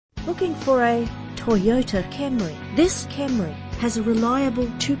looking for a Toyota Camry? This Camry has a reliable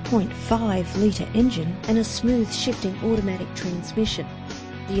 2.5-litre engine and a smooth shifting automatic transmission.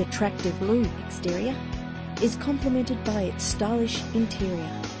 The attractive blue exterior is complemented by its stylish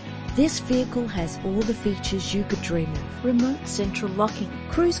interior. This vehicle has all the features you could dream of: remote central locking,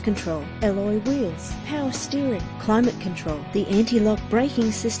 cruise control, alloy wheels, power steering, climate control. The anti-lock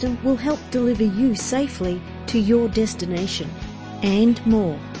braking system will help deliver you safely to your destination, and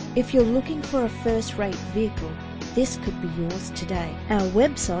more. If you're looking for a first-rate vehicle, this could be yours today. Our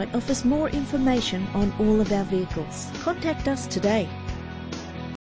website offers more information on all of our vehicles. Contact us today.